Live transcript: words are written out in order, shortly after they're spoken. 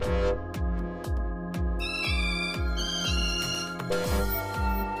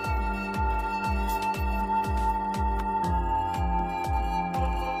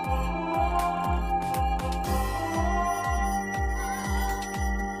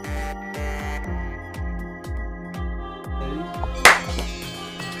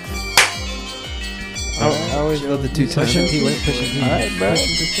I always love the two times. Pushing P, pushing P. All right, bro.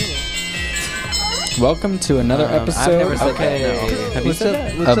 Welcome to another episode. I've never said okay. that, no. Have you What's said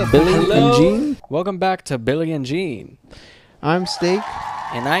up? that? What's up? Billy Hello? and Gene. Welcome back to Billy and Gene. I'm Steak.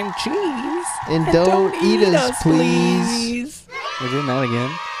 And I'm Cheese. And don't eat us, please. We're doing that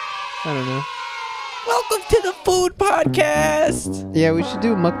again. I don't know. Welcome to the food podcast. Yeah, we should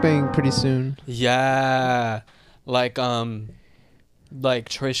do a mukbang pretty soon. Yeah. Like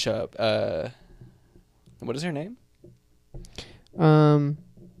Trisha. What is her name?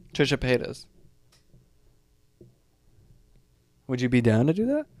 Trisha Paytas. Would you be down to do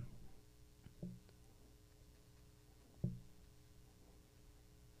that?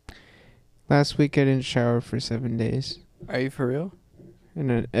 Last week I didn't shower for 7 days. Are you for real? And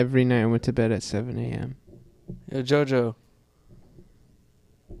then every night I went to bed at 7 a.m. Yo, Jojo.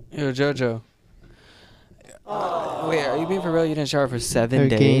 Wait, are you being for real? You didn't shower for 7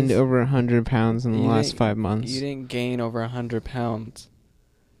 days? I've gained over 100 pounds in the last 5 months. You didn't gain over 100 pounds.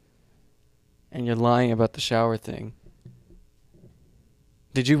 And you're lying about the shower thing.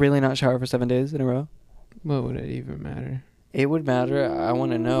 Did you really not shower for 7 days in a row? What would it even matter? It would matter. I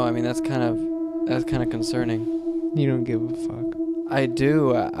want to know. I mean, that's kind of concerning. You don't give a fuck. I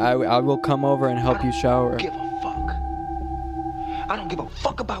do. I will come over and help you shower. Give a fuck. I don't give a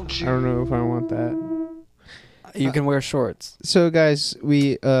fuck about you. I don't know if I want that. You can wear shorts. So guys,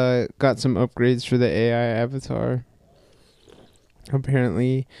 we got some upgrades for the AI avatar.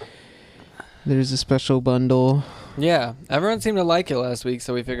 Apparently, there's a special bundle. Yeah, everyone seemed to like it last week,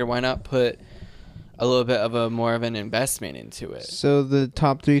 so we figured why not put a little bit of a more of an investment into it. So the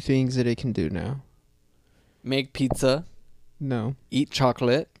top 3 things that it can do now. Make pizza. No. Eat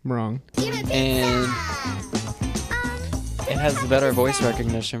chocolate. Wrong. And it has better voice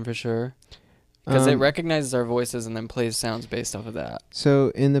recognition for sure. Because it recognizes our voices and then plays sounds based off of that.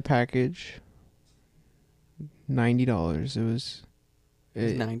 So in the package, $90.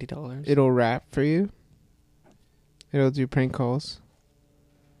 It's $90. It'll rap for you. It'll do prank calls.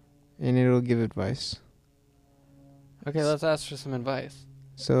 And it'll give advice. Okay, let's ask for some advice.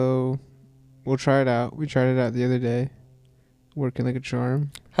 So we'll try it out. We tried it out the other day. Working like a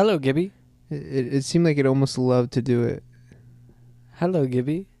charm. Hello, Gibby. It seemed like it almost loved to do it. Hello,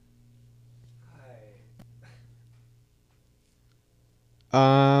 Gibby.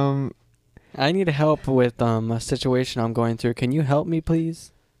 I need help with a situation I'm going through. Can you help me,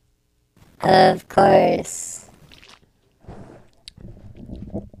 please? Of course.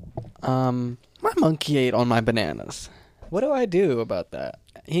 My monkey ate all my bananas. What do I do about that?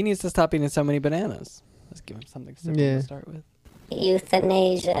 He needs to stop eating so many bananas. Let's give him something simple to start with.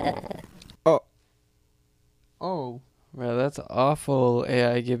 Euthanasia. Oh. Well, that's awful,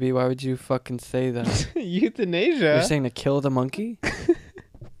 AI Gibby. Why would you fucking say that? Euthanasia? You're saying to kill the monkey?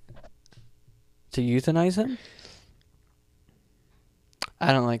 To euthanize him?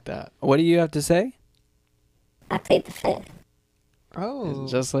 I don't like that. What do you have to say? I plead the fifth. Oh.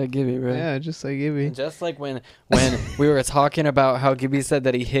 Just like Gibby, right? Yeah, just like Gibby. Just like when we were talking about how Gibby said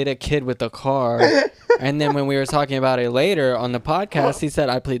that he hit a kid with a car, and then when we were talking about it later on the podcast, he said,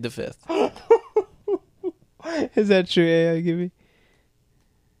 I plead the fifth. Is that true, AI Gibby?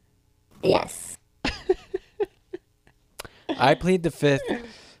 Yes. I plead the fifth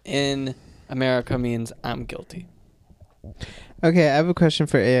in America means I'm guilty. Okay, I have a question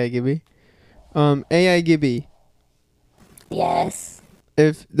for AI Gibby. AI Gibby. Yes.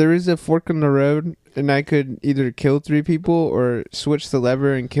 If there is a fork in the road and I could either kill 3 people or switch the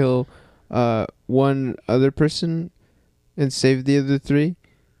lever and kill one other person and save the other 3,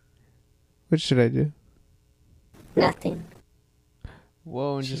 what should I do? Nothing.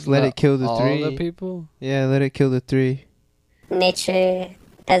 Whoa, and just let it kill the 3. All the people? Yeah, let it kill the 3. Nature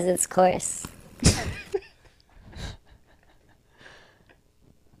does its course.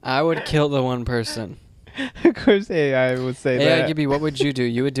 I would kill the one person. Of course AI would say Hey, that. Gibby, what would you do?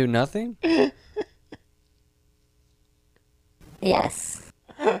 You would do nothing? Yes.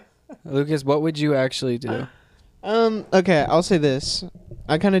 Lucas, what would you actually do? Okay, I'll say this.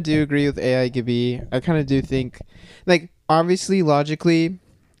 I kind of do agree with AI Gibby. I kind of do think, like, obviously, logically,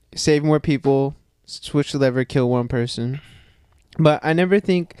 save more people, switch the lever, kill one person. But I don't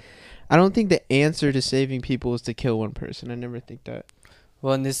think the answer to saving people is to kill one person. I never think that.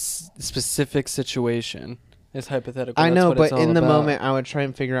 Well, in this specific situation, it's hypothetical. I That's know, what but it's all in the about. moment, I would try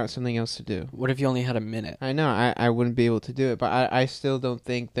and figure out something else to do. What if you only had a minute? I know, I wouldn't be able to do it, but I still don't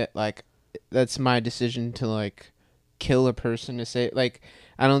think that, like, that's my decision to, like, kill a person to say, like,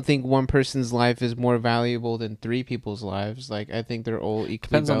 I don't think one person's life is more valuable than 3 people's lives. Like, I think they're all equally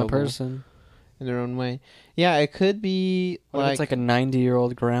Depends on the valuable person. in their own way. Yeah, it could be What if like, it's like a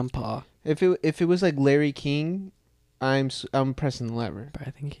 90-year-old grandpa? If it was like Larry King, I'm pressing the lever. But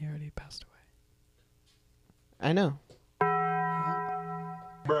I think he already passed away. I know.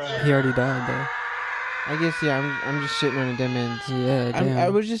 He already died though. I guess yeah. I'm just shitting on a dead man's. Yeah, damn. I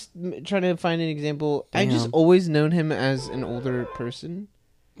was just trying to find an example. I just always known him as an older person.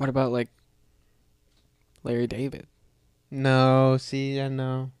 What about like Larry David? No, see,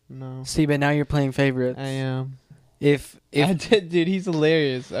 no. See, but now you're playing favorites. I am. If Dude, he's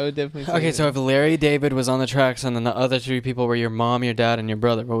hilarious. I would definitely say okay, that. so if Larry David was on the tracks and then the other three people were your mom, your dad, and your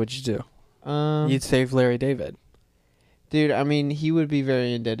brother, what would you do? You'd save Larry David. Dude, I mean, he would be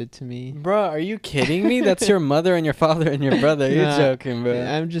very indebted to me. Bro, are you kidding me? That's your mother and your father and your brother. You're Nah, joking, bro.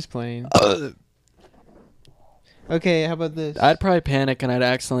 I'm just playing. Okay, how about this? I'd probably panic and I'd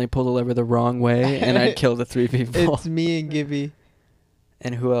accidentally pull the lever the wrong way and I'd kill the three people. It's me and Gibby.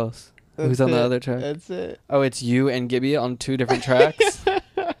 And who else? That's Who's on the it. other track? That's it. Oh, it's you and Gibby on two different tracks?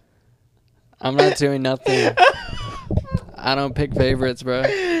 I'm not doing nothing. I don't pick favorites, bro.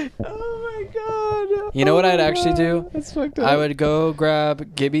 Oh my god. You know what I'd actually do? That's fucked up. I would go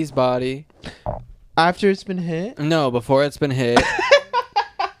grab Gibby's body. After it's been hit? No, before it's been hit.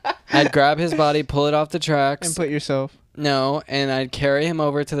 I'd grab his body, pull it off the tracks. And put yourself. No, and I'd carry him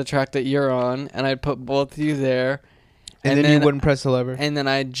over to the track that you're on, and I'd put both of you there. And then you wouldn't press the lever. And then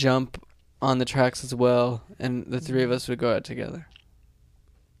I'd jump on the tracks as well, and the three of us would go out together.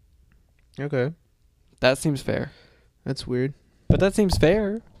 Okay. That seems fair. That's weird. But that seems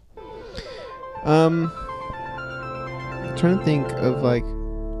fair. I'm trying to think of like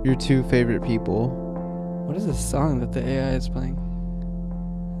your two favorite people. What is this song that the AI is playing?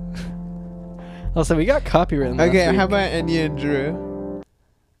 Also, we got copyright. Okay, how about Enya and Drew?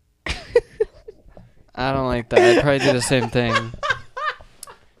 I don't like that. I'd probably do the same thing.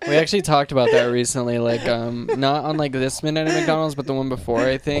 We actually talked about that recently, like, not on, like, this minute at McDonald's, but the one before,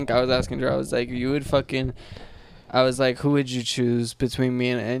 I think. I was asking Drew, I was like, I was like, who would you choose between me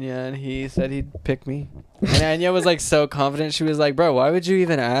and Enya? And he said he'd pick me. And Enya was, like, so confident. She was like, bro, why would you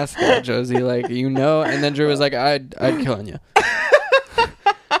even ask that, Josie? Like, you know? And then Drew was like, I'd kill Enya.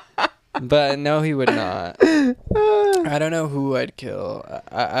 But no, he would not. I don't know who I'd kill.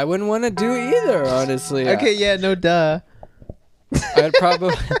 I wouldn't want to do either, honestly. Okay, yeah, no duh. I'd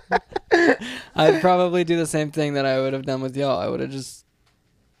probably do the same thing that I would have done with y'all. I would have just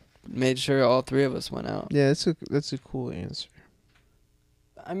made sure all three of us went out. Yeah, that's a cool answer.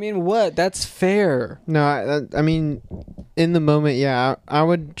 I mean, what? That's fair. No, I mean, in the moment, yeah, I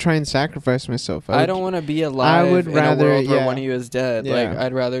would try and sacrifice myself. I don't want to be alive I would in rather, a world where yeah. one of you is dead. Yeah. Like,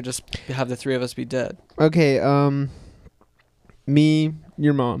 I'd rather just have the three of us be dead. Okay, me,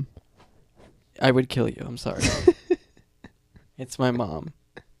 your mom. I would kill you. I'm sorry. It's my mom.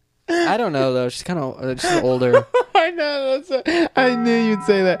 I don't know, though. She's kind of she's older. I know. I knew you'd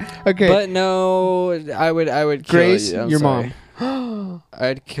say that. Okay. But no, I would kill Grace, you. I'm your sorry. mom.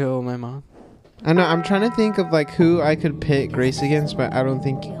 I'd kill my mom. I know. I'm trying to think of like who I could pit Grace against, but I don't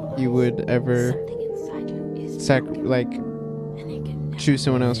think you would ever choose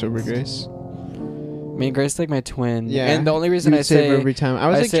someone else over Grace. I mean, Grace is like my twin. Yeah. And the only reason I save her say every time. I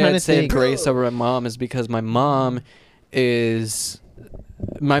was like trying to save think. Grace over my mom is because my mom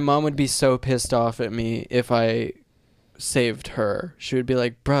would be so pissed off at me if I saved her. She would be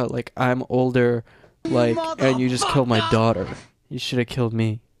like, bro, like, I'm older, like, and you just killed my daughter. You should have killed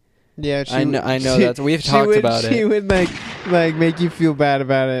me. Yeah, I know that. We've talked about it. She would like make you feel bad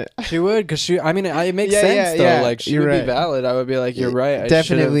about it. She would, because I mean, it makes Yeah, sense, though. yeah, like, she you're would right. be valid. I would be like, you're right. I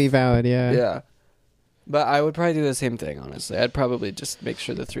Definitely valid, yeah. Yeah. But I would probably do the same thing, honestly. I'd probably just make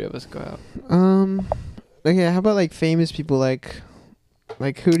sure the three of us go out. Okay, how about like famous people like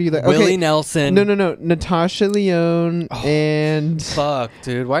who do you like? Willie Okay. Nelson. No. Natasha Lyonne and Fuck,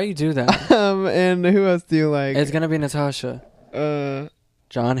 dude. Why you do that? and who else do you like? It's gonna be Natasha.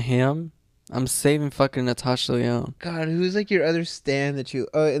 John Hamm. I'm saving fucking Natasha Lyonne. God, who's like your other stan that you?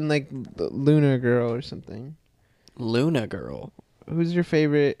 Oh, and like Luna Girl or something. Luna Girl. Who's your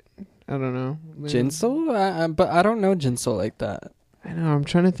favorite? I don't know. Jinsel? But I don't know Jinsel like that. I know. I'm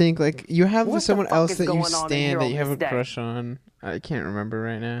trying to think. Like you have What the someone fuck else is that you going on in stan here that on you have a this day? crush on. I can't remember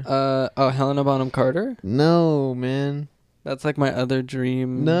right now. Helena Bonham Carter? No, man. That's like my other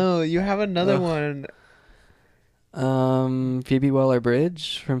dream. No, you have another Ugh. one. Phoebe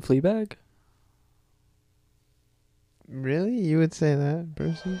Waller-Bridge from Fleabag? Really? You would say that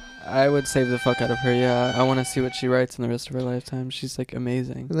person? I would save the fuck out of her, yeah. I want to see what she writes in the rest of her lifetime. She's, like,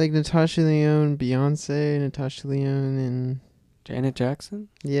 amazing. Like Natasha Lyonne, Beyonce, Natasha Lyonne, and Janet Jackson?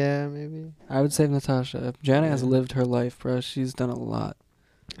 yeah, maybe. I would save Natasha. Janet has lived her life, bro. She's done a lot.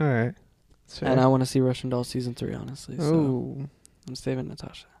 All right. And I want to see Russian Doll Season 3, honestly. So Oh. I'm saving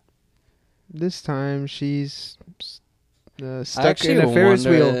Natasha. This time she's stuck actually in a Ferris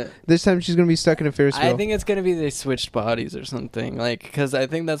wonder wheel. it. This time she's gonna be stuck in a Ferris wheel. I think it's gonna be they switched bodies or something, like, because I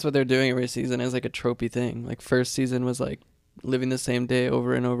think that's what they're doing every season is like a tropey thing. Like first season was like living the same day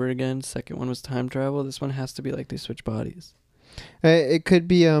over and over again. Second one was time travel. This one has to be like they switch bodies. It could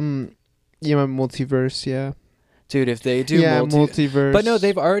be multiverse. Yeah. Dude, if they do multiverse. But no,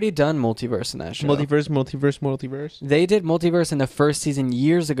 they've already done multiverse in that show. multiverse. They did multiverse in the first season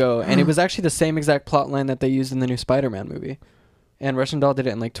years ago, and it was actually the same exact plot line that they used in the new Spider-Man movie. And Russian Doll did it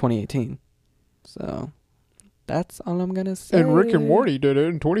in like 2018. So that's all I'm gonna say. And Rick and Morty did it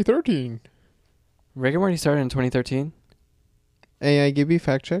in 2013. Rick and Morty started in 2013. AI Gibby,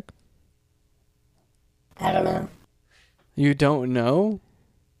 fact check. I don't know. You don't know?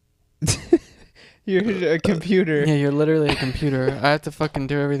 You're a computer. Yeah, you're literally a computer. I have to fucking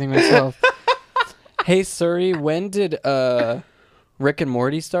do everything myself. Hey, Suri, when did Rick and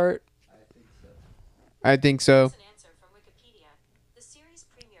Morty start? I think so. An answer from Wikipedia. The series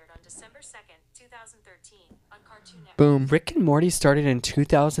premiered on December 2nd, 2013 on Cartoon Network. Boom. Rick and Morty started in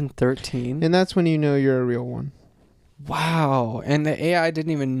 2013. And that's when you know you're a real one. Wow, and the AI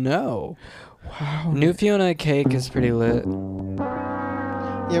didn't even know. Wow. New Fiona Cake is pretty lit.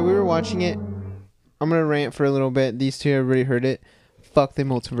 Yeah, we were watching it. I'm gonna rant for a little bit. These two have already heard it. Fuck the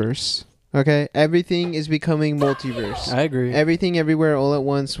multiverse. Okay, everything is becoming multiverse. I agree. Everything, everywhere, all at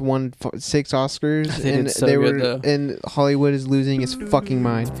once. Won 6 Oscars, They and did so they good, were. though. And Hollywood is losing its fucking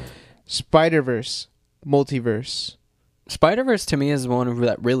mind. Spider-Verse, multiverse. Spider-Verse to me is the one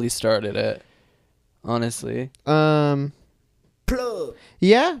that really started it. Honestly.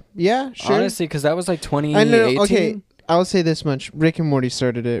 Yeah, sure. Honestly, because that was like I 2018. know. Okay, I'll say this much: Rick and Morty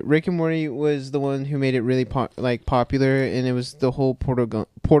started it. Rick and Morty was the one who made it really popular, and it was the whole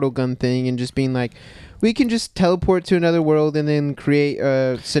portal gun thing, and just being like, we can just teleport to another world and then create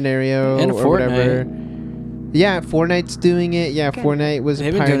a scenario And or whatever. Yeah, Fortnite's doing it. Yeah, Fortnite was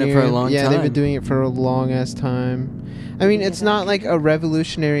They've a been pioneer. doing it for a long Yeah, they've been time. doing it for a long ass time. I mean, it's not like a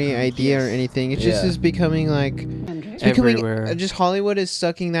revolutionary idea or anything. It's just Yeah. is becoming like it's becoming Everywhere. just Hollywood is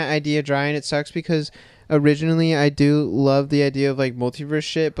sucking that idea dry, and it sucks because originally I do love the idea of like multiverse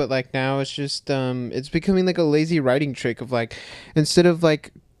shit, but like now it's just it's becoming like a lazy writing trick of like instead of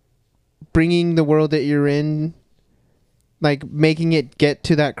like bringing the world that you're in, like making it get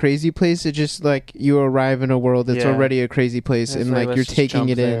to that crazy place, it just like you arrive in a world that's Yeah. already a crazy place, It's and like, like let's you're just taking jump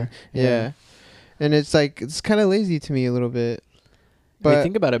it there. in. Yeah. And it's like it's kind of lazy to me a little bit. But But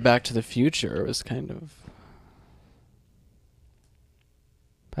think about it. Back to the Future was kind of.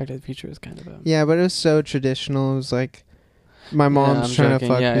 Back to the Future was kind of a. yeah, but it was so traditional. It was like my mom's I'm trying joking.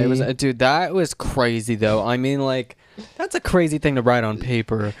 to fuck yeah, me. it was. Dude, that was crazy though. I mean, like, that's a crazy thing to write on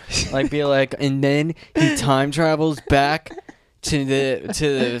paper. Like, be like, and then he time travels back to the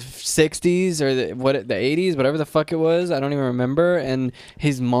 60s or the 80s, whatever the fuck it was. I don't even remember. And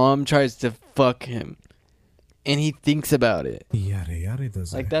his mom tries to fuck him, and he thinks about it.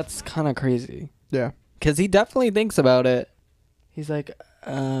 Like, that's kind of crazy. Yeah. Because he definitely thinks about it. He's like,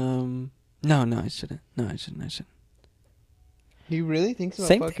 no, I shouldn't. No, I shouldn't. He really thinks about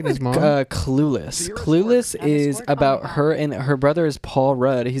Same fucking thing his with mom. Clueless. Clueless is about her and her brother is Paul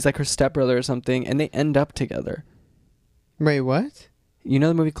Rudd. He's like her stepbrother or something, and they end up together. Wait, what? You know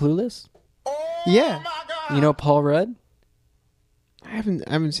the movie Clueless? Yeah. You know Paul Rudd? I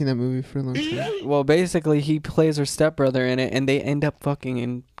haven't seen that movie for a long time. Well, basically, he plays her stepbrother in it, and they end up fucking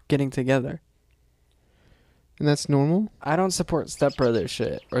and getting together. And that's normal? I don't support stepbrother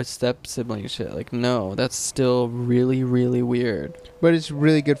shit or step sibling shit. Like, no, that's still really, really weird. But it's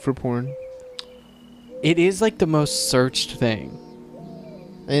really good for porn. It is like the most searched thing.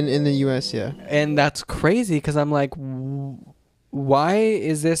 In the US, yeah. And that's crazy because I'm like, why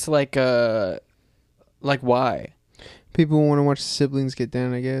is this like why? People want to watch siblings get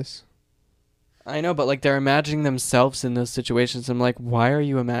down, I guess. I know, but like they're imagining themselves in those situations. I'm like, why are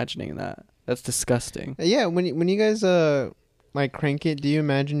you imagining that? That's disgusting. Yeah, when you guys like crank it, do you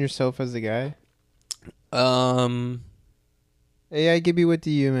imagine yourself as the guy? AI Gibby, what do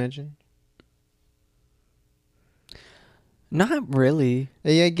you imagine? Not really.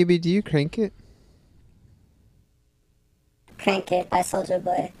 AI Gibby, do you crank it? Crank It by Soulja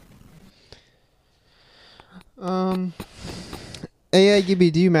Boy. AI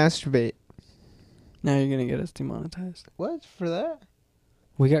Gibby, do you masturbate? Now you're gonna get us demonetized. What for that?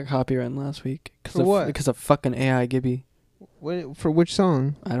 We got copyright last week For what? Because of fucking AI Gibby. What for? Which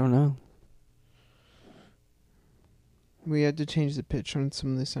song? I don't know. We had to change the pitch on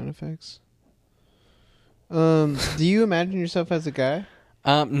some of the sound effects. Do you imagine yourself as a guy?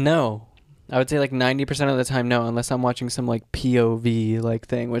 No, I would say like 90% of the time, no, unless I'm watching some like POV like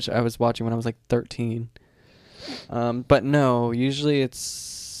thing, which I was watching when I was like 13. But no, usually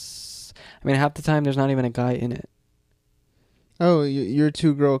it's, I mean, half the time there's not even a guy in it. Oh, you're a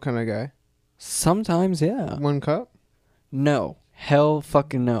 2-girl kind of guy. Sometimes, yeah. 1 cup? No. Hell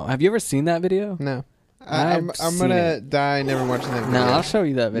fucking no. Have you ever seen that video? No. I've I'm seen gonna it. die never watching that video. No, I'll show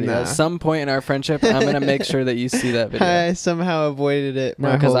you that video. Nah. At some point in our friendship, I'm going to make sure that you see that video. I somehow avoided it No,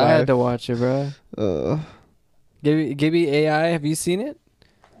 my because whole I life. had to watch it, bro. Gibby AI, have you seen it?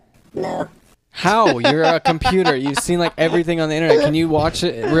 No. How? You're a computer. You've seen like everything on the internet. Can you watch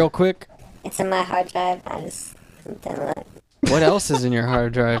it real quick? It's in my hard drive. I just download it. What else is in your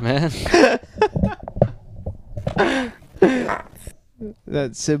hard drive, man?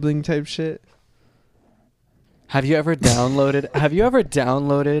 That sibling type shit. Have you ever downloaded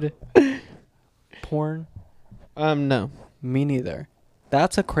porn? No. Me neither.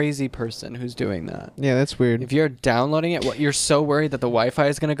 That's a crazy person who's doing that. Yeah, that's weird. If you're downloading it, what, you're so worried that the Wi-Fi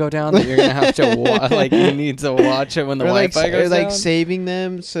is gonna go down that you're gonna have to like you need to watch it when the Wi-Fi goes like down. saving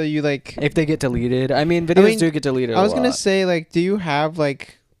them so you like. If they get deleted, I mean, videos do get deleted. I was a gonna lot. say like, do you have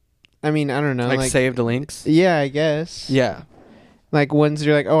like, I mean, I don't know, like saved links. Yeah, I guess. Yeah. Like ones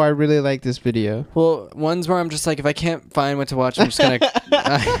you're like, oh, I really like this video. Well, ones where I'm just like, if I can't find what to watch, I'm just gonna,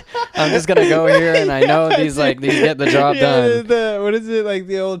 I'm just gonna go here, and I know these get the job done. What is it, like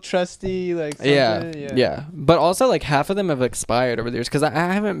the old trusty like? Something? Yeah. But also like half of them have expired over the years because I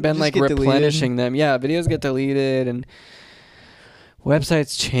haven't been Just like get replenishing them. Yeah, videos get deleted and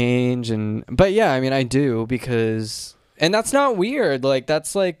websites change, but yeah, I mean I do because, and that's not weird. Like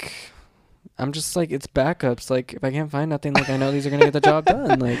that's like. I'm just like, it's backups. Like, if I can't find nothing, like, I know these are gonna get the job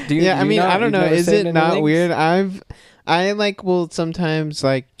done. Like, do you? Yeah, I mean, I don't know. Is it not links? weird? I like will sometimes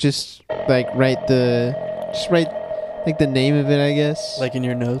like just like write like the name of it, I guess. Like in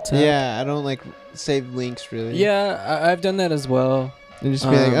your notes app? Yeah, I don't like save links really. Yeah, I've done that as well. And just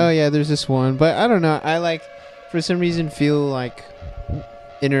be like, oh yeah, there's this one. But I don't know. I like, for some reason, feel like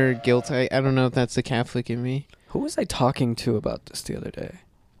inner guilt. I don't know if that's the Catholic in me. Who was I talking to about this the other day?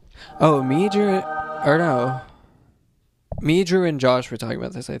 Oh, me, Drew, and Josh were talking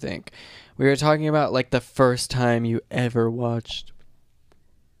about this, I think. We were talking about, like, the first time you ever watched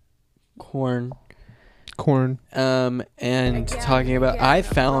Korn. And talking about, I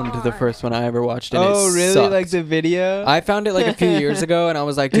found the first one I ever watched, and oh, it really? sucked. Like the video? I found it, like, a few years ago, and I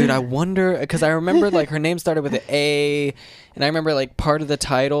was like, dude, I wonder, because I remember, like, her name started with an A, and I remember, like, part of the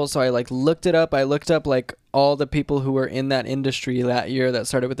title, so I, like, looked it up. I looked up, like, all the people who were in that industry that year that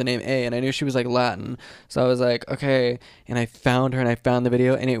started with the name A, and I knew she was, like, Latin. So I was like, okay, and I found her, and I found the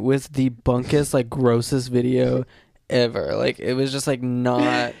video, and it was the bunkest, like, grossest video ever. Like, it was just, like,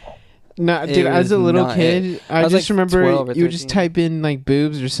 not... No, dude, as a little kid, I just like remember 12 or you would just 13. type in, like,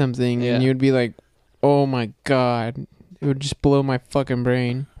 boobs or something, and you would be like, oh my god. It would just blow my fucking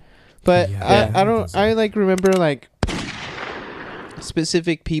brain. But I like, remember, like,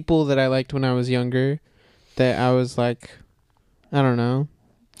 specific people that I liked when I was younger that I was like, I don't know,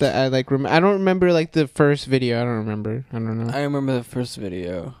 that I like I don't remember like the first video. I don't know. I remember the first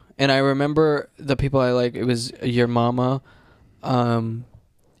video, and I remember the people I like. It was your mama, and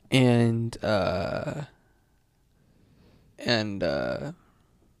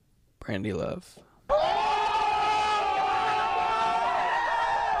Brandy Love.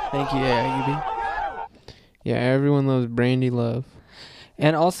 Thank you, Yeah, everyone loves Brandy Love.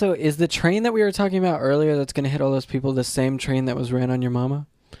 And also, is the train that we were talking about earlier that's going to hit all those people the same train that was ran on your mama?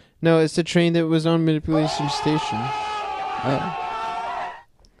 No, it's the train that was on Manipulation Station.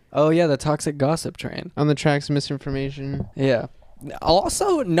 Oh, yeah, the toxic gossip train. On the tracks of misinformation. Yeah.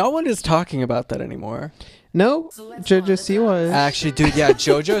 Also, no one is talking about that anymore. No, JoJo Siwa is. Actually, dude, yeah,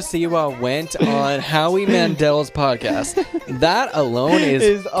 JoJo Siwa went on Howie Mandel's podcast. That alone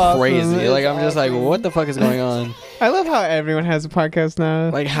is awesome. crazy. Like, I'm just like, what the fuck is going on? I love how everyone has a podcast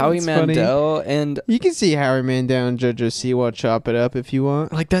now. Like, Howie It's Mandel funny. and... You can see Howie Mandel and JoJo Siwa chop it up if you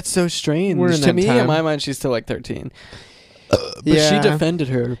want. Like, that's so strange. We're in To that me, in time. my mind, she's still like 13. But she defended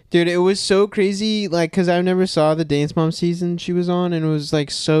her. Dude, it was so crazy, like, because I never saw the Dance Mom season she was on, and it was, like,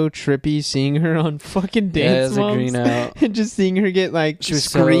 so trippy seeing her on fucking Dance Moms. Green out. And just seeing her get, like, She was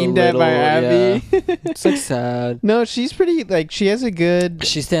screamed so at by little, Abby. It's, like, sad. No, she's pretty, like, she has a good...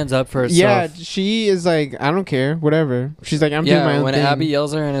 She stands up for herself. Yeah, she is, like, I don't care, whatever. She's like, I'm doing my own when thing. Abby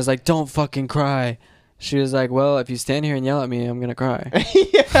yells at her and is like, don't fucking cry. She was like, well, if you stand here and yell at me, I'm going to cry.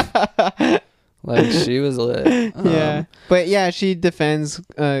 Yeah. Like, she was lit. Yeah. But yeah, she defends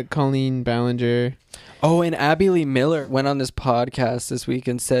Colleen Ballinger. Oh, and Abby Lee Miller went on this podcast this week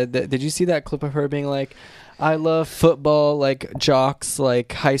and said that, did you see that clip of her being like, I love football, like jocks,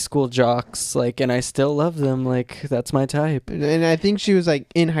 like high school jocks, like, and I still love them. Like, that's my type. And I think she was like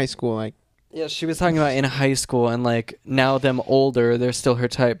in high school, like. Yeah, she was talking about in high school, and like now them older, they're still her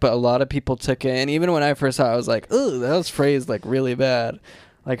type. But a lot of people took it, and even when I first saw it, I was like, "Ooh, that was phrased like really bad."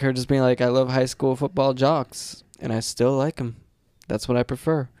 Like her just being like, "I love high school football jocks, and I still like them. That's what I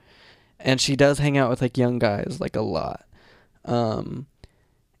prefer." And she does hang out with like young guys like a lot. And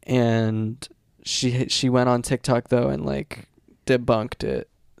she went on TikTok though and like debunked it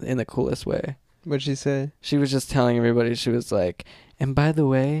in the coolest way. What'd she say? She was just telling everybody, she was like, "And by the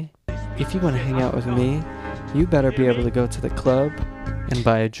way, if you want to hang out with me, you better be able to go to the club and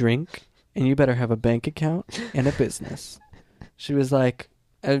buy a drink, and you better have a bank account and a business." She was like,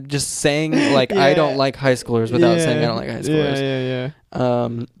 just saying like, I don't like high schoolers without saying I don't like high schoolers.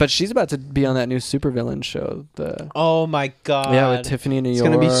 Yeah. But she's about to be on that new supervillain show. Oh my god. Yeah, with Tiffany in New York.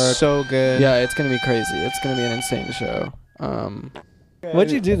 It's gonna be so good. Yeah, it's gonna be crazy. It's gonna be an insane show.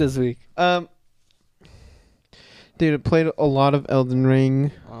 What'd you do this week? Dude, I played a lot of Elden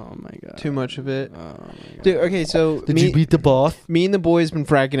Ring. Oh my god. Too much of it. Oh my god. Dude, okay, so Did you beat the boss? Me and the boys been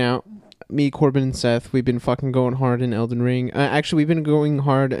fragging out. Me, Corbin, and Seth, we've been fucking going hard in Elden Ring. Actually, we've been going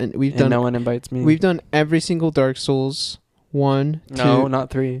hard, and no one invites me. We've done every single Dark Souls. 1, 2. No, not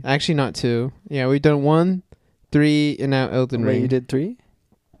 3. Actually, not 2. Yeah, we've done 1, 3, and now Elden Ring. Wait, you did 3?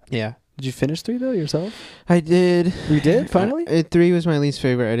 Yeah. Did you finish 3 though yourself? I did. You did finally? 3 was my least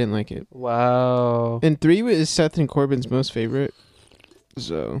favorite. I didn't like it. Wow. And 3 was Seth and Corbin's most favorite.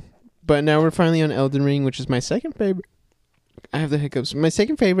 So, but now we're finally on Elden Ring, which is my second favorite. I have the hiccups. My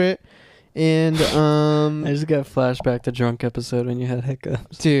second favorite, and I just got a flashback to drunk episode when you had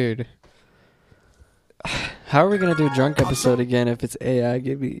hiccups. Dude, how are we gonna do drunk episode again if it's AI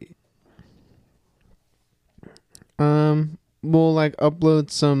Gibby? we'll like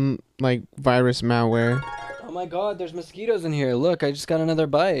upload some like virus malware. Oh my god, there's mosquitoes in here. Look, I just got another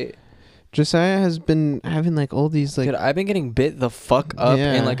bite. Josiah has been having like all these like. Dude, I've been getting bit the fuck up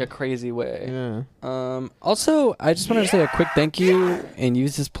Yeah. in like a crazy way. Yeah. Also, I just wanted to say a quick thank you and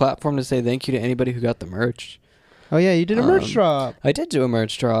use this platform to say thank you to anybody who got the merch. Oh yeah, you did a merch drop. I did do a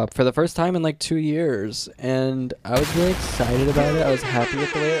merch drop for the first time in like 2 years, and I was really excited about it. I was happy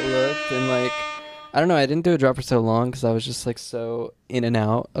with the way it looked, and like, I don't know, I didn't do a drop for so long because I was just like so in and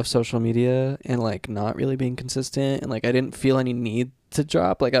out of social media and like not really being consistent, and like I didn't feel any need to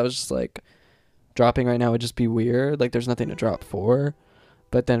drop. Like I was just like, dropping right now would just be weird. Like there's nothing to drop for.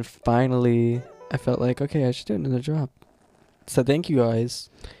 But then finally, I felt like, okay, I should do another drop. So thank you guys,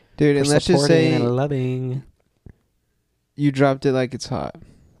 Dude, for and let's just supporting say and loving. you dropped it like it's hot.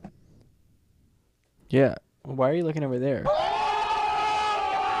 Yeah. Why are you looking over there?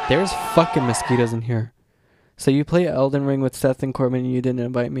 There's fucking mosquitoes in here. So you play Elden Ring with Seth and Corbin and you didn't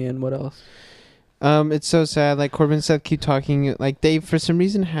invite me in. What else? It's so sad. Like Corbin and Seth keep talking. Like they, for some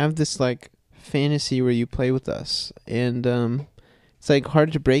reason, have this like fantasy where you play with us, and it's like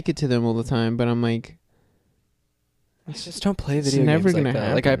hard to break it to them all the time. But I'm like, I just don't play it's video never games like gonna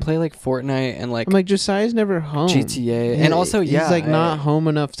that. Like I happen. play like Fortnite and like I'm like Josiah's never home. GTA, and also he's like I- not home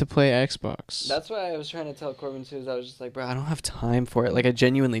enough to play Xbox. That's what I was trying to tell Corbin too. Is I was just like, bro, I don't have time for it. Like I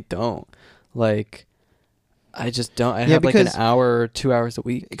genuinely don't. Like I just don't. I have like an because- hour, 2 hours a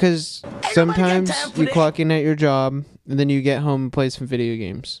week. Because sometimes you clock in at your job and then you get home and play some video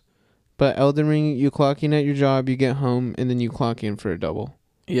games. But Elden Ring, you clock in at your job, you get home, and then you clock in for a double.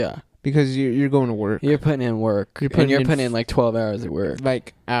 Yeah, Because you're going to work. you're putting in work. You're putting You're in putting in like 12 hours at work.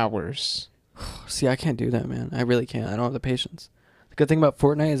 Like hours. See, I can't do that, man. I really can't. I don't have the patience. The good thing about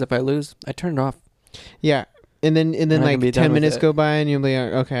Fortnite is if I lose, I turn it off. Yeah. And then And I can like be done 10 with minutes it. go by and you'll be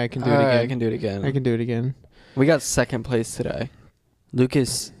like, okay, I can do it Alright, again. I can do it again. I can do it again. We got second place today.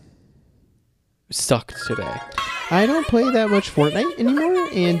 Lucas sucked today. I don't play that much Fortnite anymore,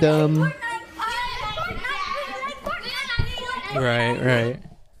 and Right.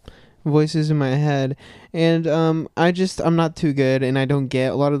 voices in my head, and I'm not too good, and I don't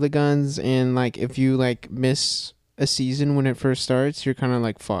get a lot of the guns, and like if you like miss a season when it first starts, you're kind of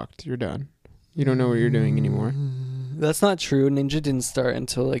like fucked. You're done. You don't know what you're doing anymore. That's not true. Ninja didn't start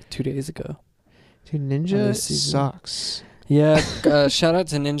until like 2 days ago. Dude, On Ninja this season. sucks. Yeah, shout out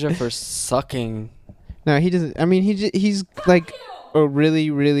to Ninja for sucking. No, he doesn't. I mean, he's like a really,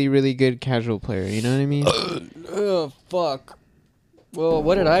 really, really good casual player. You know what I mean? Oh, fuck. Well,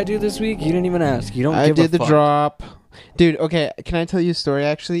 what did I do this week? You didn't even ask. You don't I give a did the fuck. drop. Dude, okay, can I tell you a story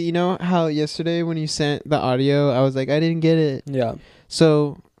actually? You know how yesterday when you sent the audio, I was like, I didn't get it. Yeah.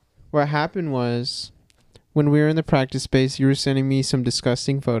 So, what happened was, when we were in the practice space, you were sending me some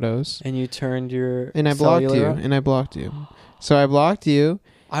disgusting photos. And you turned your And I blocked you. cellular off? And I blocked you. So I blocked you.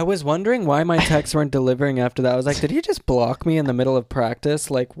 I was wondering why my texts weren't delivering after that. I was like, did he just block me in the middle of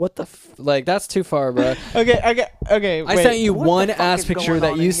practice? Like, what the like, that's too far, bro. Okay. I Wait. sent you What one the fuck ass is picture going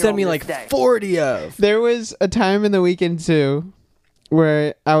that on you in sent here me on like this day? 40 of. There was a time in the weekend too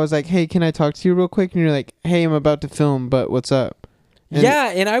where I was like, hey, can I talk to you real quick? And you're like, hey, I'm about to film, but what's up? And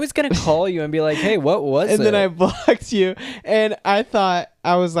Yeah, and I was going to call you and be like, hey, what was it? And then I blocked you. And I thought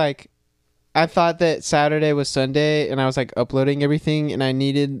that Saturday was Sunday, and I was like uploading everything, and I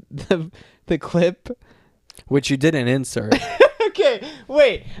needed the clip. Which you didn't insert. Okay,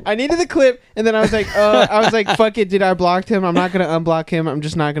 wait. I needed the clip, and then I was like, fuck it, dude. I blocked him. I'm not gonna unblock him. I'm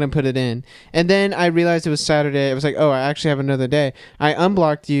just not gonna put it in. And then I realized it was Saturday. I was like, oh, I actually have another day. I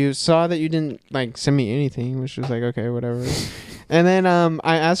unblocked you, saw that you didn't like send me anything, which was like, okay, whatever. And then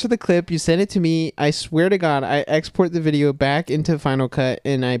I asked for the clip. You sent it to me. I swear to God, I export the video back into Final Cut,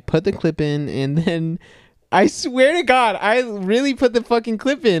 and I put the clip in, and then I swear to God, I really put the fucking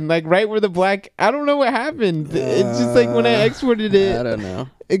clip in, like right where the black. I don't know what happened. It's just like when I exported it. I don't know.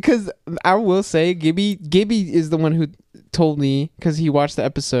 Because I will say, Gibby is the one who told me, because he watched the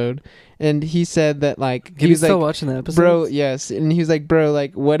episode, and he said that like Gibby's he was still like, watching the episode? bro, yes, and he was like, bro,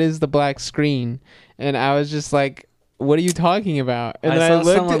 like what is the black screen? And I was just like, what are you talking about? And I then saw I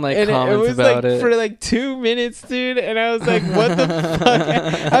looked someone, like, and it comment was about like it. for like 2 minutes, dude. And I was like, what the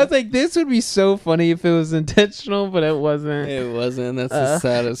fuck? I was like, this would be so funny if it was intentional, but it wasn't. It wasn't. That's the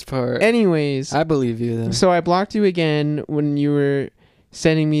saddest part. Anyways, I believe you, though. so I blocked you again when you were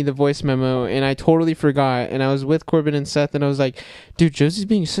sending me the voice memo, and I totally forgot. And I was with Corbin and Seth, and I was like, dude, Josie's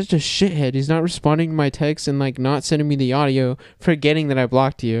being such a shithead. He's not responding to my texts and like not sending me the audio, forgetting that I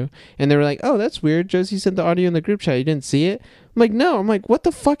blocked you. And they were like, oh, that's weird. Josie sent the audio in the group chat. You didn't see it? I'm like, no. I'm like, what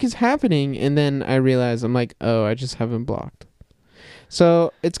the fuck is happening? And then I realized, I'm like, oh, I just haven't blocked.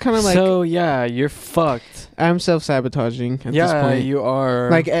 So it's kind of like, so yeah, you're fucked. I'm self-sabotaging at this Yeah, point. you are.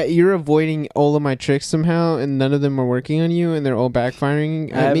 Like you're avoiding all of my tricks somehow, and none of them are working on you, and they're all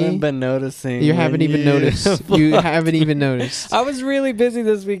backfiring I at me. haven't been noticing. You when haven't even noticed. You haven't even noticed. I was really busy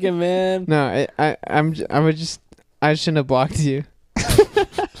this weekend, man. No, I shouldn't have blocked you.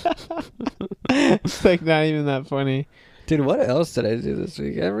 It's like not even that funny. Dude, what else did I do this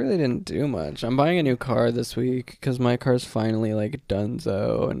week? I really didn't do much. I'm buying a new car this week because my car's finally like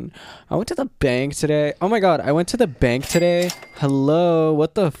donezo. And I went to the bank today. Oh my God, I went to the bank today. Hello,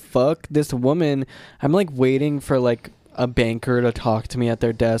 what the fuck? This woman, I'm like waiting for like a banker to talk to me at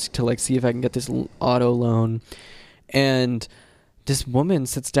their desk to like see if I can get this auto loan. And this woman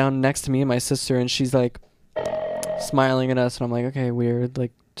sits down next to me and my sister, and she's like smiling at us. And I'm like, okay, weird.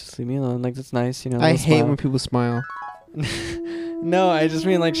 Like, just leave me alone. Like, that's nice, you know. I little hate smile. when people smile. No, I just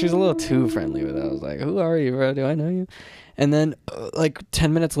mean like she's a little too friendly with it. I was like, who are you, bro? Do I know you? And then like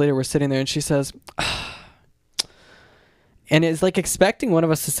 10 minutes later, we're sitting there and she says, and it's like expecting one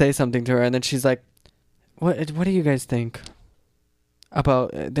of us to say something to her. And then she's like, what do you guys think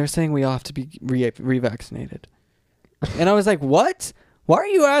about, they're saying we all have to be revaccinated. And I was like, what? Why are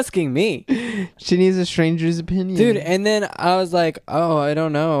you asking me? She needs a stranger's opinion. Dude, and then I was like, oh, I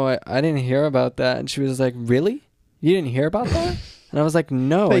don't know. I didn't hear about that. And she was like, really? You didn't hear about that? And I was like,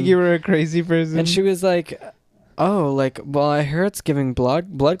 no. like and, you were a crazy person. and she was like, oh, like, well, I hear it's giving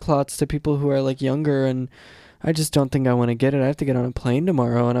blood clots to people who are like younger, and I just don't think I want to get it. I have to get on a plane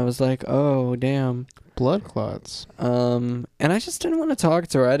tomorrow. And I was like, oh, damn. Blood clots. And I just didn't want to talk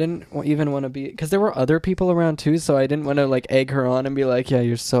to her. I didn't even want to be, because there were other people around too, so I didn't want to like egg her on and be like, yeah,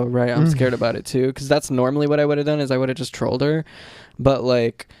 you're so right. I'm scared about it too, because that's normally what I would have done, is I would have just trolled her. But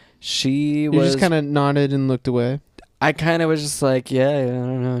like, You just kind of nodded and looked away. I kind of was just like, yeah, I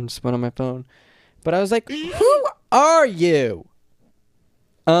don't know, and just went on my phone. But I was like, who are you?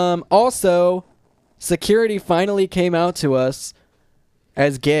 Also, security finally came out to us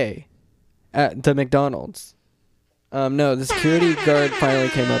as gay at the McDonald's. No, the security guard finally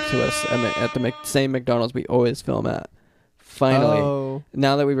came up to us at the same McDonald's we always film at. Finally. Oh.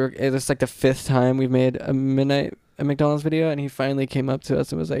 Now that it's like the 5th time we've made a McDonald's video, and he finally came up to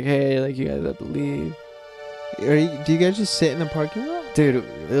us and was like, hey, like, you guys have to leave. Do you guys just sit in the parking lot? Dude,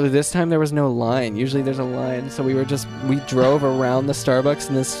 this time there was no line. Usually there's a line, so we drove around the Starbucks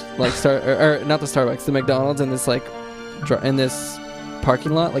in this like or not the Starbucks, the McDonald's in this like in this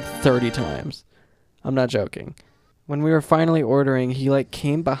parking lot like 30 times. I'm not joking. When we were finally ordering, he like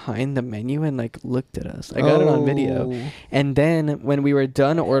came behind the menu and like looked at us. I got it on video. And then when we were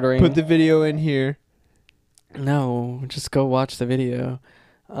done ordering, Put the video in here. no, just go watch the video.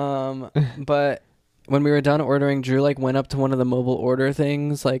 But when we were done ordering, Drew like went up to one of the mobile order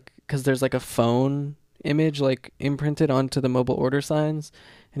things, like, because there's like a phone image like imprinted onto the mobile order signs,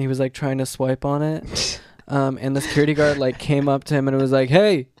 and he was like trying to swipe on it. And the security guard like came up to him and was like,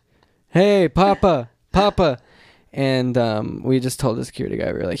 "Hey, Papa." And we just told the security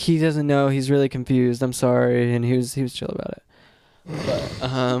guy, we were like, he doesn't know, he's really confused. I'm sorry, and he was chill about it.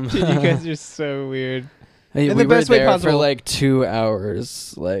 But Dude, you guys are so weird. we the best were way there possible. for like 2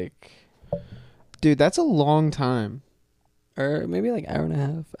 hours, like, Dude, that's a long time. or maybe like hour and a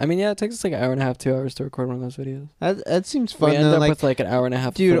half. I mean, yeah, it takes us like an hour and a half, 2 hours to record one of those videos. That seems fun We end though. up Like, with like an hour and a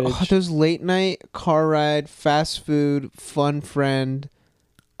half. dude, footage. those late night car ride, fast food, fun friend,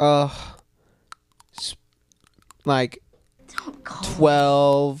 like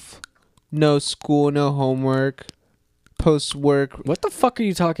 12, no school, no homework, post work, What the fuck are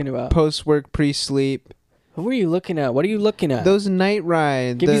you talking about? pre-sleep. What were you looking at? What are you looking at? Those night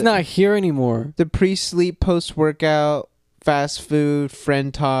rides. Gibby's not here anymore. The pre-sleep, post-workout, fast food,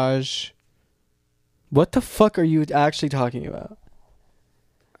 friendage. What the fuck are you actually talking about?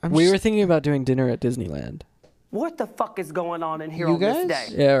 We were thinking about doing dinner at Disneyland. What the fuck is going on in here You on this guys?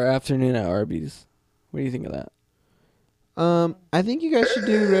 day? Yeah, or afternoon at Arby's. What do you think of that? I think you guys should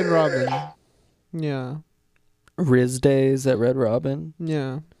do Red Robin. Yeah. Riz days at Red Robin.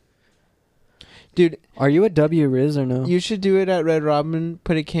 Yeah. Dude, Are you a W Riz or no? you should do it at Red Robin.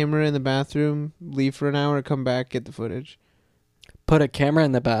 Put a camera in the bathroom, leave for an hour, come back, get the footage. Put a camera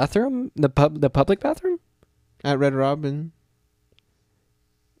in the bathroom? The public bathroom? At Red Robin.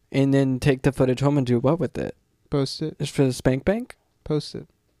 And then take the footage home and do what with it? Post it. Just for the spank bank? Post it.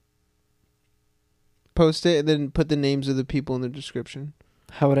 Post it and then put the names of the people in the description.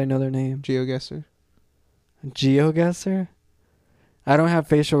 How would I know their name? GeoGuessr. GeoGuessr? I don't have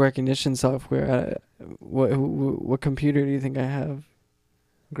facial recognition software. What computer do you think I have?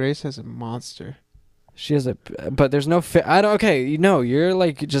 Grace has a monster. She has but there's no I don't. Okay, you're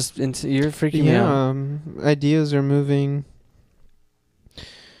like just you're freaking me out. Ideas are moving.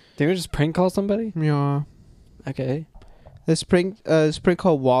 Think we just prank call somebody? Yeah. Okay. This prank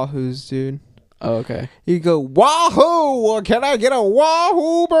called Wahoo's, dude. Oh, okay. You go, Wahoo! Can I get a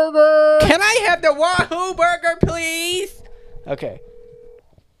Wahoo burger? Can I have the Wahoo burger, please? Okay.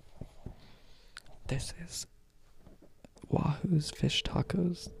 This is Wahoo's Fish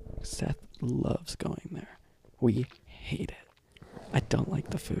Tacos. Seth loves going there. We hate it. I don't like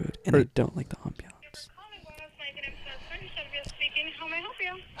the food, and I don't like the ambiance.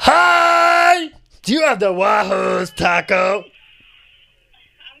 Hi! Do you have the Wahoo's taco? I'm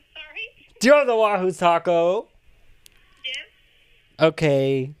sorry? Do you have the Wahoo's taco? Yes?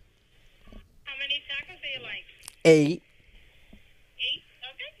 Okay. How many tacos do you like? 8. 8?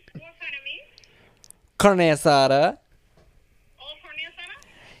 Okay. What kind of meat? Carne asada. All carne asada?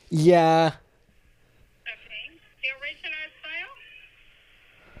 Yeah. Okay. The original style?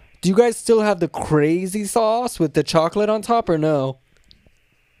 Do you guys still have the crazy sauce with the chocolate on top or no?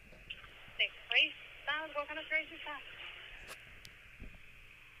 The crazy sauce? What kind of crazy sauce?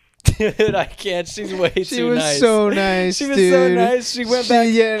 Dude, I can't. She's way She too was nice. so nice, She was dude. so nice. She went back.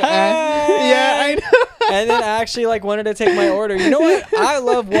 Yeah, "Hi!" yeah, I know. And then actually like wanted to take my order. You know what? I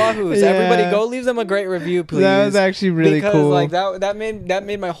love Wahoo's. Yeah. Everybody go leave them a great review, please. That was actually really because, cool. like that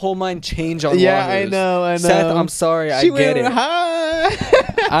made my whole mind change on Yeah, Wahoo's. I know. Seth, I'm sorry. I She get went, it. Hi.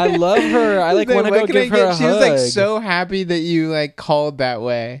 I love her. I like Then want to what go can I give her get? a She hug. was like so happy that you like called that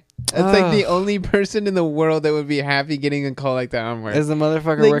way. That's like the only person in the world that would be happy getting a call like that on work. Is the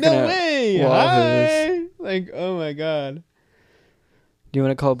motherfucker Like, working no at way. Wahoo's? Hi. Like, oh my god. Do you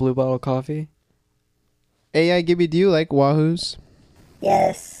want to call Blue Bottle Coffee? AI Gibby, do you like Wahoo's?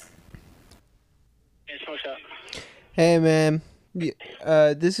 Yes. Hey man,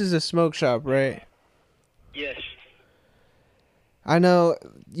 this is a smoke shop, right? Yes. I know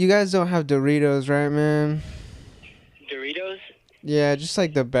you guys don't have Doritos, right, man? Doritos? Yeah, just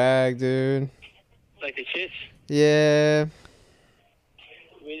like the bag, dude. Like the chips? Yeah.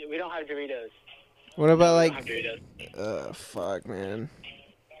 We don't have Doritos. What about We like? don't have Doritos. Fuck, man.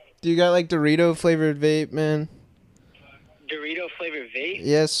 Do you got like Dorito flavored vape, man? Dorito flavored vape?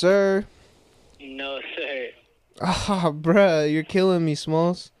 Yes, sir. No, sir. Oh, bruh, you're killing me,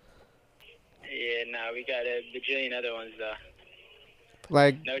 Smalls. Yeah, nah, we got a bajillion other ones though.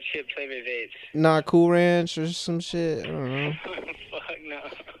 Like, No chip flavored vapes. not Cool Ranch or some shit. I don't know. Fuck no.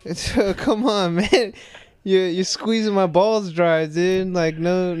 It's come on, man. You're squeezing my balls dry, dude. Like,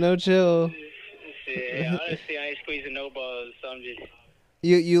 no chill. Shit, honestly, I ain't squeezing no balls, so I'm just.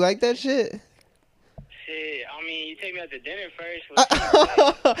 You like that shit? Shit, I mean, you take me out to dinner first.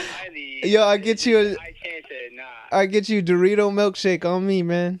 Yo, I get you a. I can't say nah. I get you Dorito milkshake on me,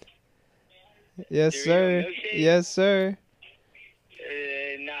 man. Yes, Dorito sir. milkshake? Yes, sir.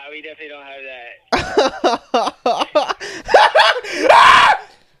 Nah, we definitely don't have that.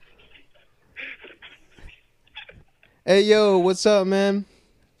 Hey, yo, what's up, man?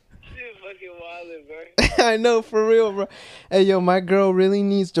 Shit fucking wildin', bro. I know, for real, bro. Hey, yo, my girl really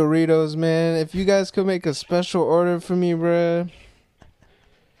needs Doritos, man. If you guys could make a special order for me, bro.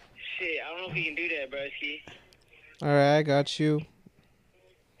 Shit, I don't know if we can do that, broski. Alright, I got you.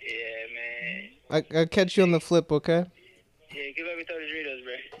 Yeah, man. I'll catch you on the flip, okay? Yeah, give up me those Doritos,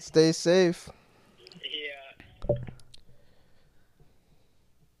 bro. Stay safe. Yeah.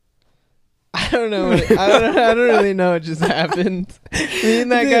 I don't know. I don't really know what just happened. Me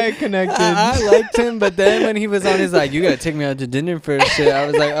and that guy connected. I liked him, but then when he was on his like, you gotta take me out to dinner first shit, I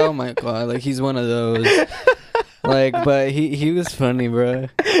was like, oh my god, like he's one of those. Like, but he was funny, bro.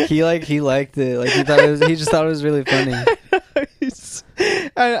 He liked it. Like he just thought it was really funny. It's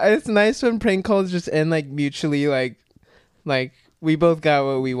nice when prank calls just end like mutually, like we both got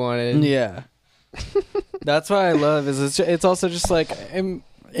what we wanted. Yeah. That's what I love. It's also just like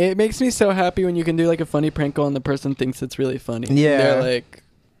it makes me so happy when you can do like a funny prank call and the person thinks it's really funny. Yeah. They're like,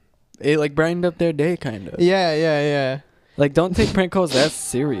 it like brightened up their day, kind of. Yeah. Like, don't take prank calls that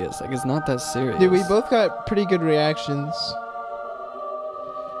serious. Like, it's not that serious. Dude, we both got pretty good reactions.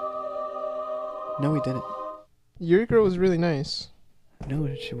 No, we didn't. Your girl was really nice.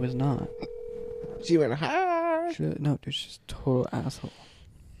 No, she was not. She went, hi. No, dude, she's a total asshole.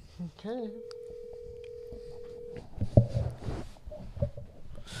 Okay.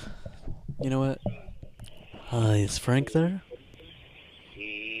 You know what? Hi, is Frank there?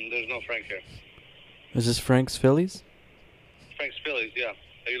 There's no Frank here. Is this Frank's Phillies? Frank's Phillies, yeah.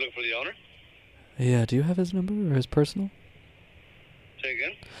 Are you looking for the owner? Yeah, do you have his number or his personal? Say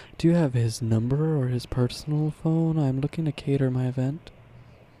again? Do you have his number or his personal phone? I'm looking to cater my event.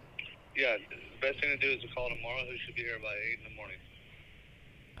 Yeah, the best thing to do is to call tomorrow. He should be here by 8 in the morning.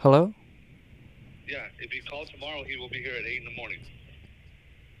 Hello? Yeah, if you call tomorrow, he will be here at 8 in the morning.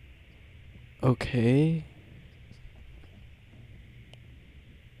 Okay.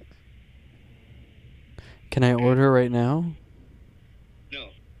 Can I order right now? No.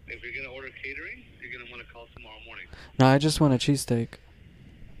 If you're going to order catering, you're going to want to call tomorrow morning. No, I just want a cheesesteak.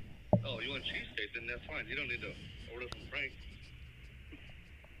 Oh, you want cheesesteak? Then that's fine. You don't need to order from Frank.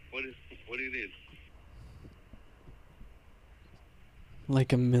 What do you need? Like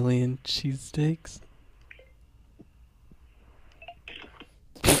 1,000,000 cheesesteaks?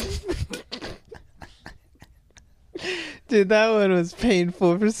 Dude, that one was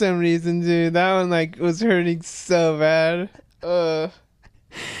painful for some reason, dude. That one like was hurting so bad.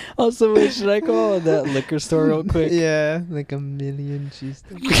 Also, wait, should I call that liquor store real quick? Yeah, like 1,000,000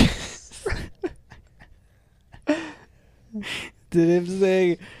 cheesesteaks. Did him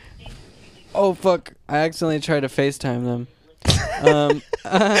say, oh fuck, I accidentally tried to FaceTime them.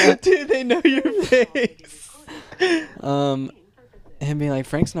 Dude, they know your face. Him being like,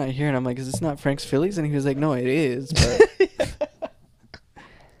 Frank's not here, and I'm like, is this not Frank's Phillies? And he was like, no, it is, but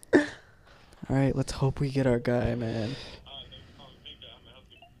alright, let's hope we get our guy, man.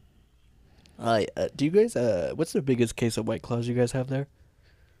 Do you guys what's the biggest case of White Claws you guys have there?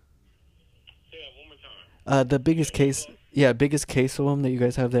 Yeah, one more time. The biggest case of them that you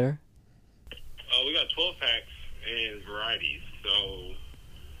guys have there? We got 12 packs and varieties. So,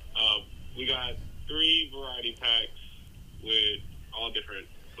 we got 3 variety packs with all different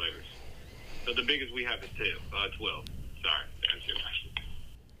flavors. So the biggest we have is 12. Sorry, to answer your question.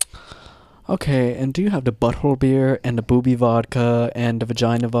 Okay, and do you have the butthole beer and the booby vodka and the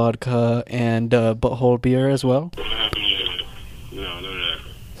vagina vodka and butthole beer as well? No, none of that.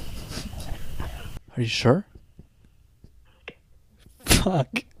 Are you sure?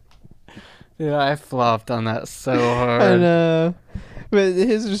 Fuck. Yeah, I flopped on that so hard. I know. But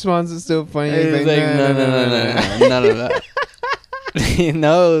his response is so funny. He's like, no, none of that. He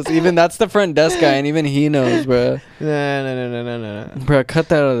knows. Even that's the front desk guy, and even he knows, bro. No. Bro, cut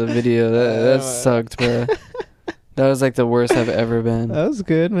that out of the video. That sucked, bro. That was like the worst I've ever been. That was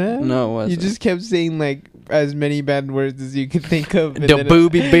good, man. No, it wasn't. You just kept saying like as many bad words as you could think of. The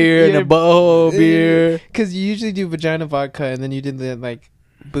booby beer and the butthole beer. Because you usually do vagina vodka, and then you did the like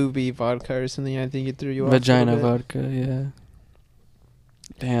booby vodka or something. I think it threw you off. Vagina vodka, yeah.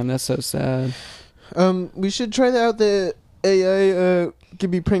 Damn, that's so sad. We should try out the AI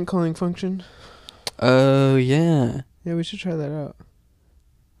Gibby prank calling function. Oh, yeah. Yeah, we should try that out.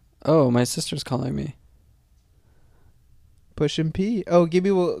 Oh, my sister's calling me. Push and P. Oh,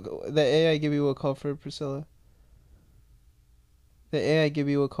 the AI Gibby will call for Priscilla. The AI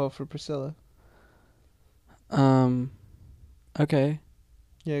Gibby will call for Priscilla. Okay.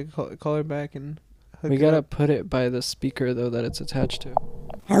 Yeah, call her back and hook We it gotta up. put it by the speaker, though, that it's attached to.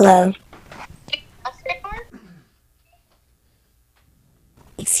 Hello.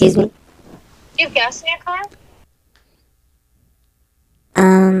 Excuse me? Do you have gas in your car?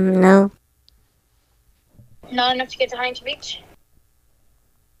 No. Not enough to get to Huntington Beach?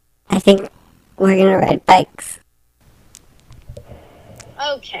 I think we're gonna ride bikes.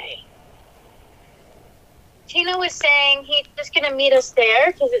 Okay. Tina was saying he's just gonna meet us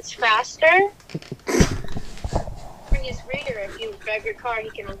there because it's faster. Bring his reader if you drive your car, he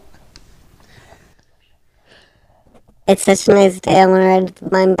can. It's such a nice day. I wanna ride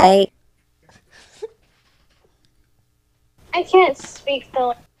my bike. I can't speak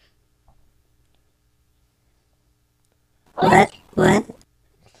the. What? What?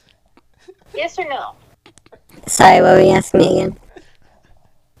 Yes or no? Sorry, what were you asking me again?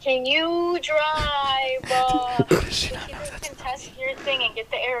 Can you drive? You can test your thing and get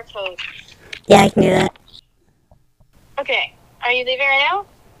the error code. Yeah, I can do that. Okay. Are you leaving right now?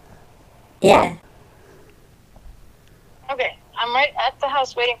 Yeah. Okay. I'm right at the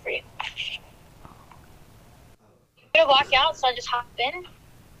house waiting for you. I'm gonna walk out, so I just hop in.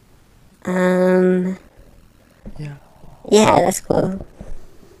 Yeah. Yeah, that's cool.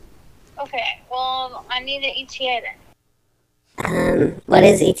 Okay. Well, I need an ETA then. What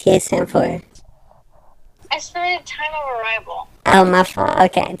does ETA stand for? Estimated time of arrival. Oh, my fault.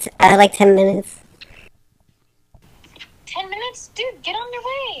 Okay, like 10 minutes. 10 minutes? Dude, get on your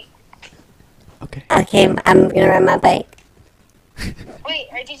way. Okay. Okay, I'm gonna ride my bike. Wait,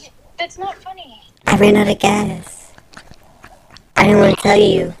 that's not funny. I ran out of gas. I didn't want to tell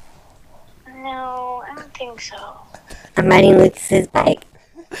you. No, I don't think so. I'm riding Lucas's bike.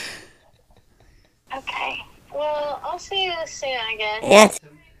 Okay. Well, I'll see you soon, I guess. Yeah, it's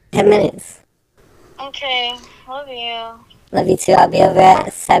 10 minutes. Okay. Love you. Love you too. I'll be over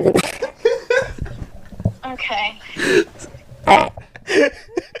at 7. Okay. Alright.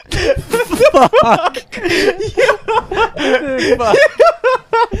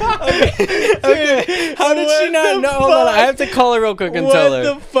 Okay. How did she not know? Hold on, I have to call her real quick and tell her.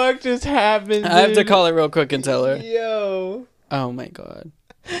 What the fuck just happened? I have to dude? call her real quick and tell her. Yo. Oh my god.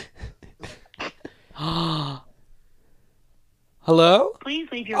 Hello?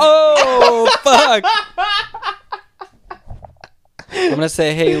 Please leave your. Oh fuck! I'm gonna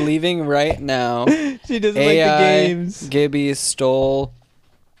say, hey, leaving right now. She doesn't AI, like the games. Gibby stole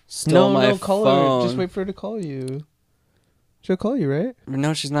No, my call phone. her. Just wait for her to call you. She'll call you, right?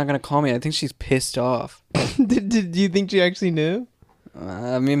 No, she's not gonna call me. I think she's pissed off. Do you think she actually knew?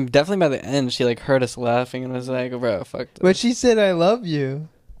 I mean, definitely by the end, she like heard us laughing and was like, "Bro, fuck this." But she said, "I love you."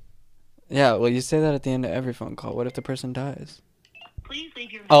 Yeah, well, you say that at the end of every phone call. What if the person dies? Please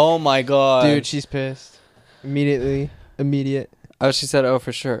leave your. Oh my god, Dude, she's pissed. Immediate. Oh, she said, "Oh,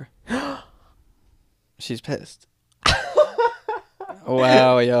 for sure." She's pissed.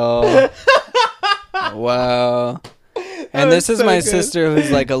 Wow, y'all. Wow. And this is so my good. sister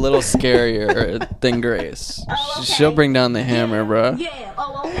who's like a little scarier than Grace. She'll bring down the hammer, bro. Yeah.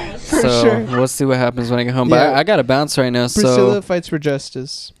 Oh, okay. So sure. we'll see what happens when I get home. Yeah. But I gotta bounce right now. Priscilla fights for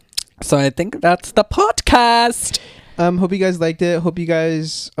justice. So I think that's the podcast. Hope you guys liked it. Hope you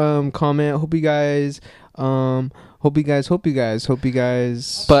guys comment. Hope you guys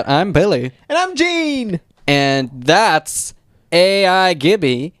But I'm Billy. And I'm Gene. And that's AI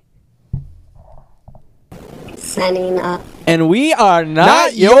Gibby. Signing up. And we are not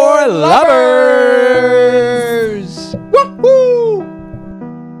Not your your lovers.